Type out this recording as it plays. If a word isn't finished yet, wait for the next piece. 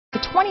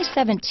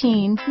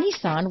2017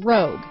 Nissan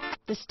Rogue.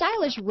 The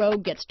stylish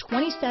Rogue gets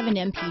 27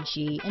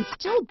 mpg and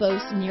still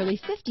boasts nearly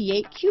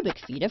 58 cubic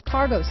feet of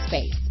cargo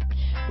space.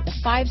 With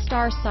a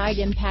 5-star side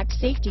impact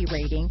safety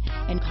rating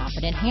and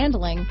confident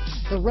handling,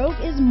 the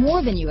Rogue is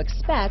more than you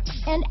expect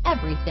and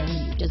everything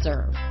you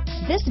deserve.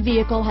 This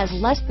vehicle has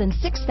less than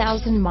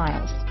 6,000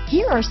 miles.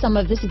 Here are some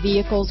of this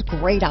vehicle's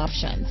great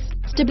options: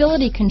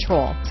 stability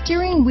control,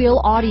 steering wheel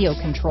audio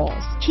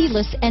controls,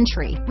 keyless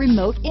entry,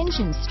 remote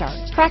engine start,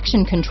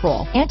 traction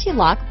control,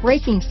 anti-lock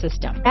braking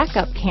system,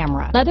 backup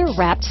camera,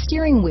 leather-wrapped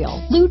steering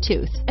wheel,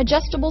 Bluetooth,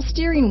 adjustable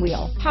steering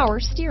wheel, power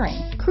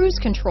steering, cruise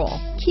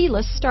control,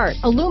 keyless start,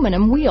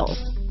 aluminum wheels,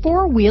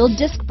 4-wheel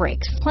disc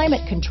brakes,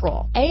 climate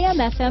control,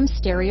 AM/FM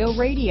stereo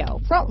radio,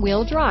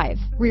 front-wheel drive,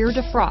 rear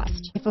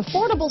defrost. If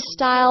affordable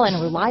style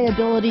and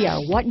reliability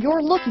are what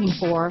you're looking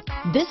for,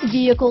 this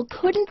vehicle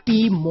couldn't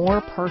be more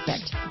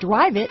perfect.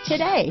 Drive it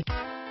today.